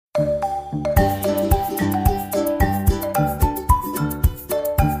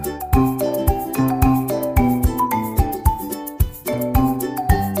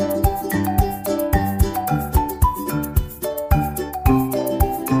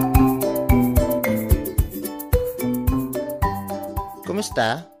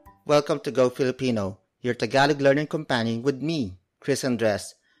Kamusta? Welcome to Go Filipino, your Tagalog learning companion with me, Chris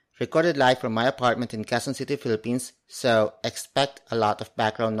Andres, recorded live from my apartment in Quezon City, Philippines, so expect a lot of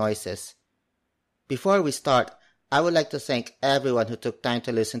background noises. Before we start, I would like to thank everyone who took time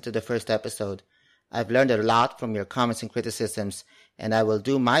to listen to the first episode. I've learned a lot from your comments and criticisms, and I will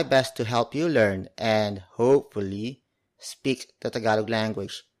do my best to help you learn and, hopefully, speak the Tagalog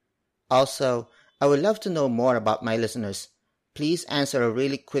language. Also, I would love to know more about my listeners. Please answer a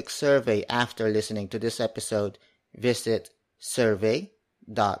really quick survey after listening to this episode. Visit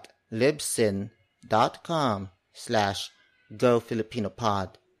survey.libsyn.com/GoFilipinoPod.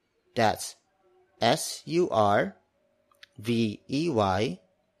 That's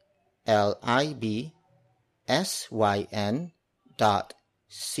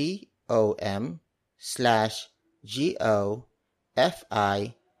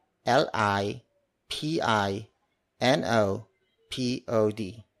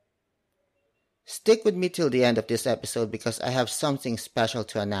Stick with me till the end of this episode because I have something special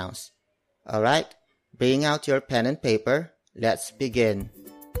to announce. Alright, bring out your pen and paper. Let's begin.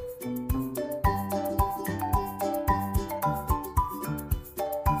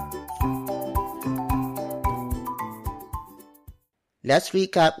 Let's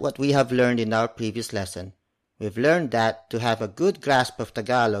recap what we have learned in our previous lesson. We've learned that to have a good grasp of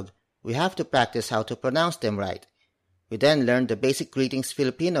Tagalog, we have to practice how to pronounce them right. We then learned the basic greetings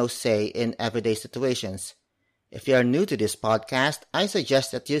Filipinos say in everyday situations. If you are new to this podcast, I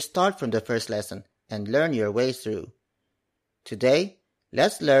suggest that you start from the first lesson and learn your way through. Today,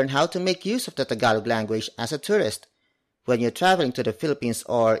 let's learn how to make use of the Tagalog language as a tourist. When you're traveling to the Philippines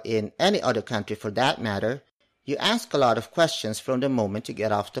or in any other country for that matter, you ask a lot of questions from the moment you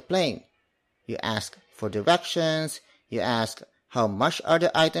get off the plane. You ask for directions, you ask how much are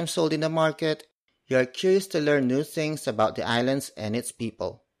the items sold in the market. You are curious to learn new things about the islands and its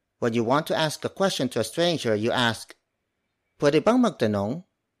people. When you want to ask a question to a stranger, you ask, "Pwede bang magtanong?"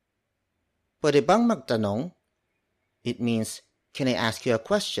 Pwede bang magtanong? It means, "Can I ask you a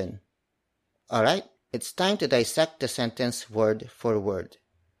question?" Alright, it's time to dissect the sentence word for word.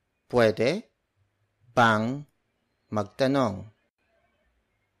 Pwede bang magtanong?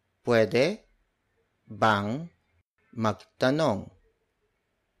 Pwede bang magtanong?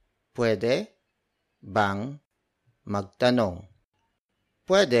 Pwede bang magtanong?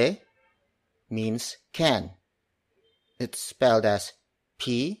 Pwede means can. It's spelled as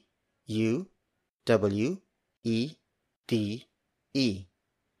P-U-W-E-D-E.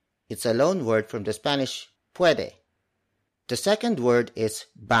 It's a loan word from the Spanish puede. The second word is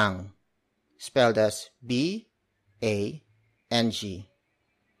bang, spelled as B-A-N-G.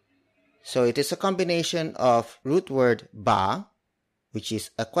 So it is a combination of root word ba, which is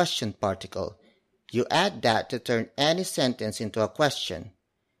a question particle. You add that to turn any sentence into a question,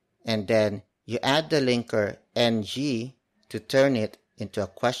 and then you add the linker ng to turn it into a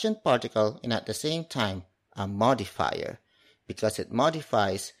question particle and at the same time a modifier, because it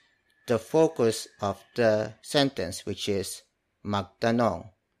modifies the focus of the sentence, which is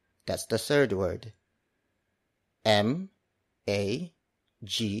magtanong. That's the third word.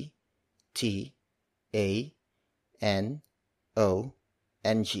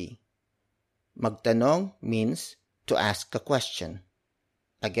 M-A-G-T-A-N-O-N-G. Magtanong means to ask a question.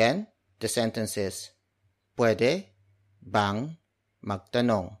 Again, the sentence is, Pwede bang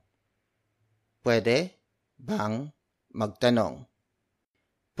magtanong? Pwede bang magtanong?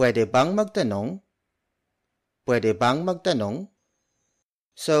 Pwede bang magtanong? Pwede bang magtanong?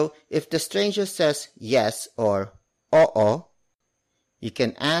 So, if the stranger says yes or oo, you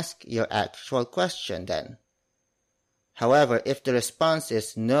can ask your actual question then. However, if the response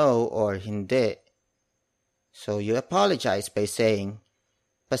is no or hindi, so you apologize by saying,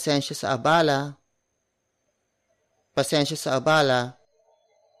 Pasensya sa abala. Pasensya sa abala.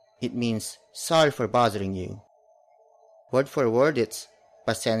 It means sorry for bothering you. Word for word, it's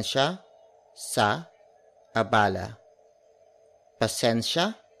pasensya sa abala.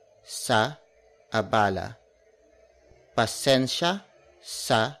 Pasensya sa abala. Pasensya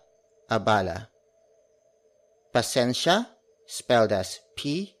sa abala. Pasensya, spelled as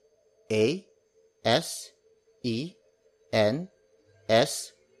P-A-S-E-N-S-Y-A.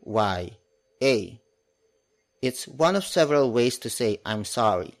 It's one of several ways to say I'm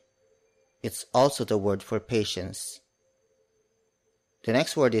sorry. It's also the word for patience. The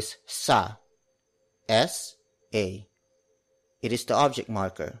next word is sa, S-A. It is the object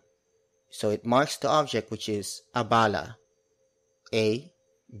marker. So it marks the object, which is abala, A-B-A-L-A.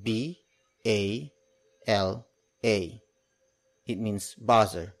 It means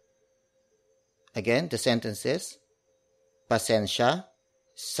bother. Again, the sentence is, Pasensya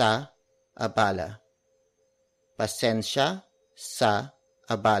sa abala. Pasensya sa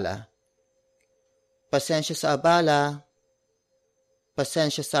abala. Pasensya sa abala.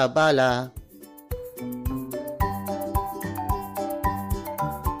 Pasensya sa abala.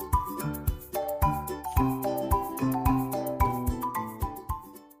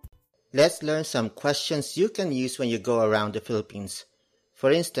 Let's learn some questions you can use when you go around the Philippines. For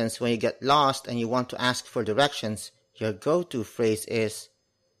instance, when you get lost and you want to ask for directions, your go-to phrase is,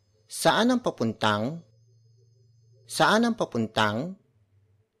 Saan ang papuntang? Saan ang papuntang?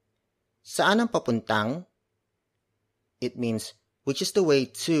 Saan ang papuntang? It means, which is the way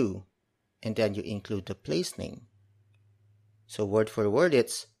to, and then you include the place name. So word for word,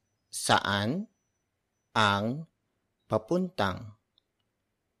 it's, Saan ang papuntang?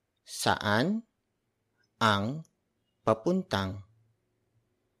 Saan ang papuntang?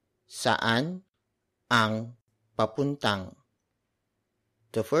 Saan ang papuntang?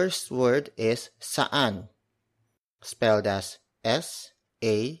 The first word is saan, spelled as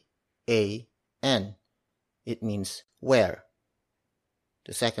S-A-A-N. It means where.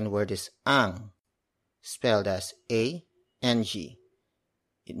 The second word is ang, spelled as A-N-G.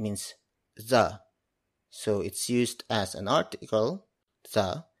 It means the. So it's used as an article,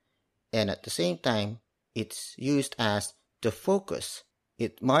 the, and at the same time, it's used as the focus.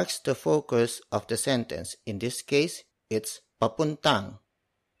 It marks the focus of the sentence. In this case, it's papuntang.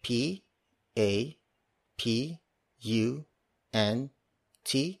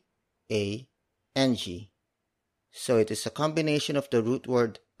 P-A-P-U-N-T-A-N-G. So it is a combination of the root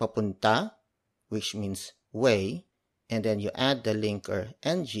word papunta, which means way, and then you add the linker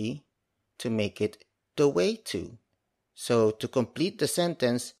ng to make it the way to. So to complete the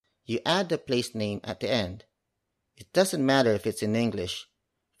sentence, you add the place name at the end. It doesn't matter if it's in English.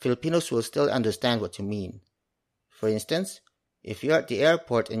 Filipinos will still understand what you mean. For instance, if you're at the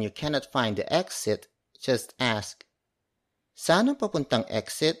airport and you cannot find the exit, just ask, Saan ang papuntang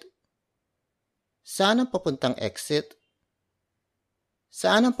exit? Saan ang papuntang exit?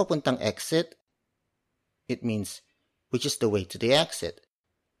 Saan ang papuntang exit? It means, which is the way to the exit.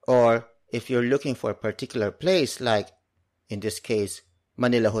 Or, if you're looking for a particular place, like, in this case,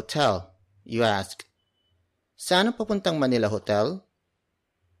 Manila Hotel, you ask, Saan ang papuntang Manila Hotel?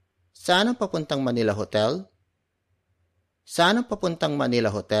 Saan ang papuntang Manila Hotel? Saan ang papuntang Manila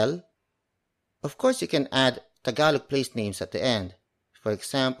Hotel? Of course, you can add Tagalog place names at the end. For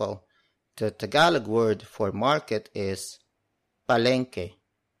example, the Tagalog word for market is palengke.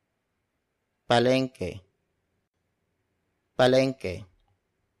 Palengke. Palengke.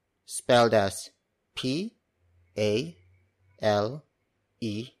 Spelled as P-A-L-E-N-G-K-E.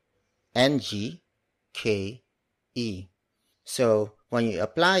 So, when you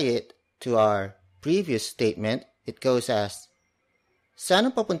apply it to our previous statement, it goes as, Saan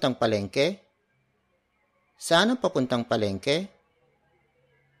ang papuntang palengke? Saan ang papuntang palengke?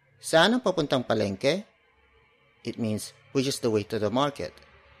 Saan ang papuntang palengke? It means, which is the way to the market.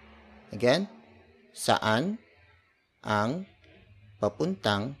 Again, saan ang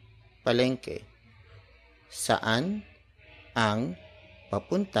papuntang palengke? Saan ang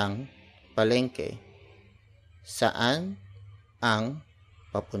papuntang palengke? Saan ang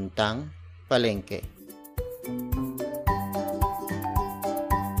papuntang palengke?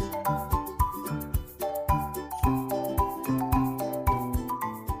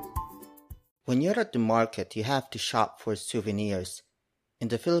 When you're at the market, you have to shop for souvenirs. In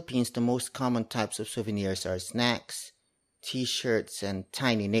the Philippines, the most common types of souvenirs are snacks, t-shirts, and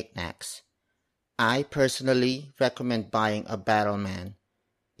tiny knickknacks. I personally recommend buying a Battleman.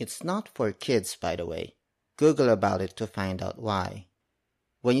 It's not for kids, by the way. Google about it to find out why.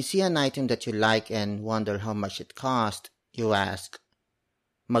 When you see an item that you like and wonder how much it cost, you ask,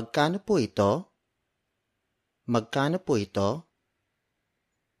 Magkano po ito? Magkano po ito?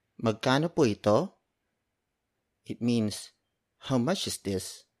 Magkano po ito? It means, how much is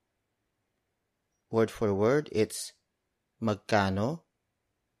this? Word for word, it's magkano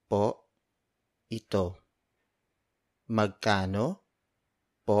po ito. Magkano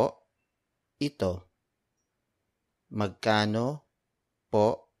po ito. Magkano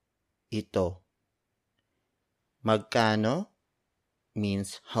po ito. Magkano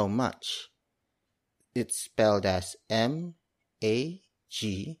means how much. It's spelled as M-A-G-K-A-N-O.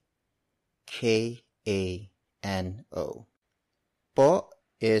 Po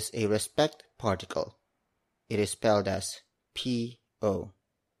is a respect particle. It is spelled as P-O.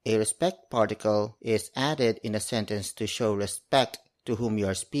 A respect particle is added in a sentence to show respect to whom you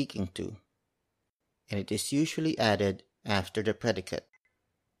are speaking to, and it is usually added after the predicate.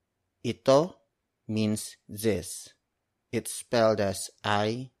 Ito means this. It's spelled as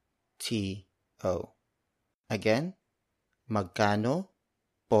I-T-O. Again, magkano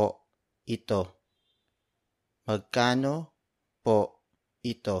po ito? Magkano po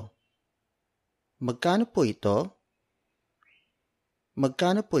ito? Magkano po ito?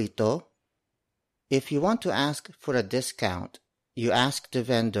 Magkano po ito? If you want to ask for a discount, you ask the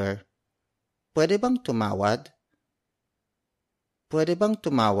vendor, pwede bang tumawad? Pwede bang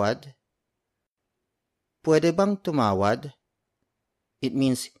tumawad? Pwede bang tumawad? It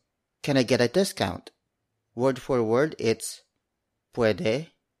means, can I get a discount? Word for word, it's pwede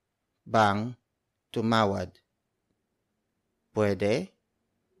bang tumawad. Pwede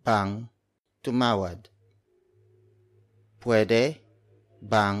bang tumawad. Pwede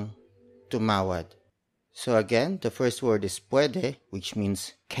bang tumawad. So again, the first word is pwede, which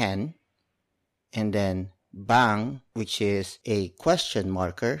means can, and then bang, which is a question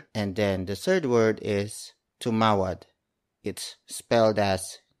marker, and then the third word is tumawad. It's spelled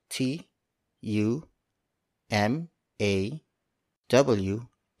as T-U-M-A-W-A-D.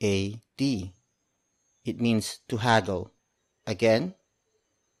 It means to haggle. Again,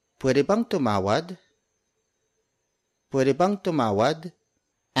 pwede bang tumawad? Pwede bang tumawad?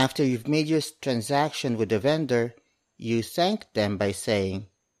 After you've made your transaction with the vendor, you thank them by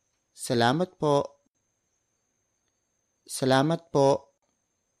saying, Salamat po. Salamat po.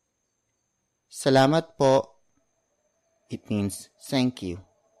 Salamat po. It means thank you.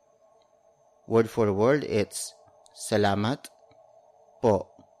 Word for word, it's salamat po.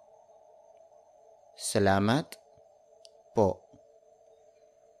 Salamat po.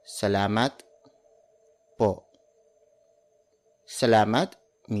 Salamat po. Salamat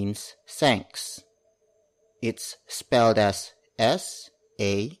means thanks. It's spelled as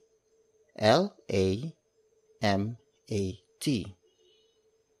S-A-L-A-M-A-T.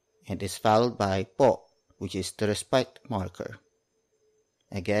 And is followed by po, which is the respect marker.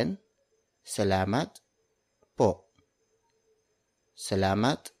 Again, salamat po.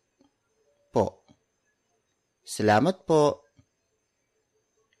 Salamat po. Salamat po.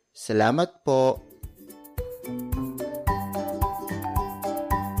 Salamat po.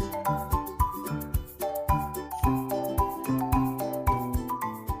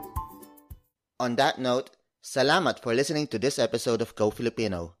 On that note, salamat for listening to this episode of Go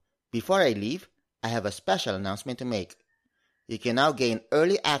Filipino. Before I leave, I have a special announcement to make. You can now gain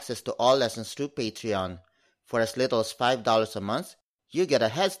early access to all lessons through Patreon. For as little as $5 a month, you get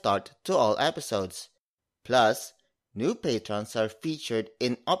a head start to all episodes. Plus, new patrons are featured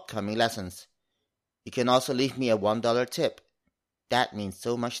in upcoming lessons. You can also leave me a $1 tip. That means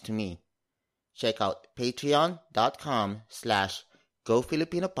so much to me. Check out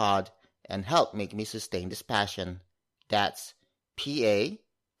patreon.com/GoFilipinoPod and help make me sustain this passion. That's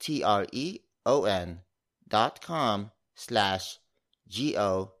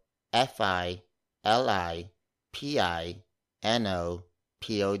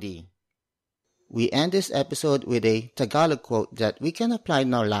We end this episode with a Tagalog quote that we can apply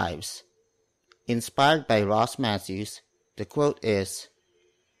in our lives. Inspired by Ross Matthews, the quote is,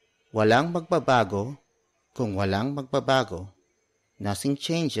 Walang magbabago kung walang magbabago. Nothing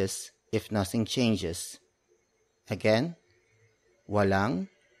changes if nothing changes. Again, walang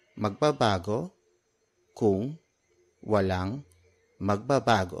magbabago kung walang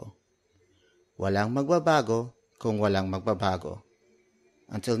magbabago. Walang magbabago kung walang magbabago.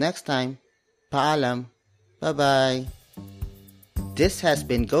 Until next time, paalam. Bye-bye. This has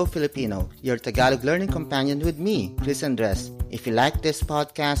been Go Filipino, your Tagalog learning companion with me, Chris Andres. If you like this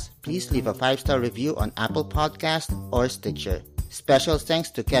podcast, please leave a 5-star review on Apple Podcast or Stitcher. Special thanks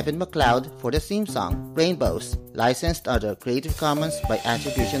to Kevin MacLeod for the theme song, Rainbows, licensed under Creative Commons by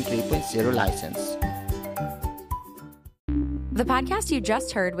Attribution 3.0 license. The podcast you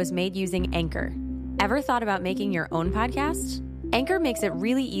just heard was made using Anchor. Ever thought about making your own podcast? Anchor makes it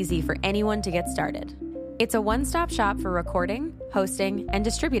really easy for anyone to get started. It's a one-stop shop for recording, hosting, and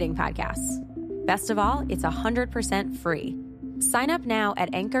distributing podcasts. Best of all, it's 100% free. Sign up now at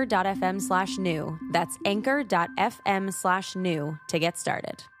anchor.fm/new. That's anchor.fm/new to get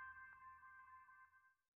started.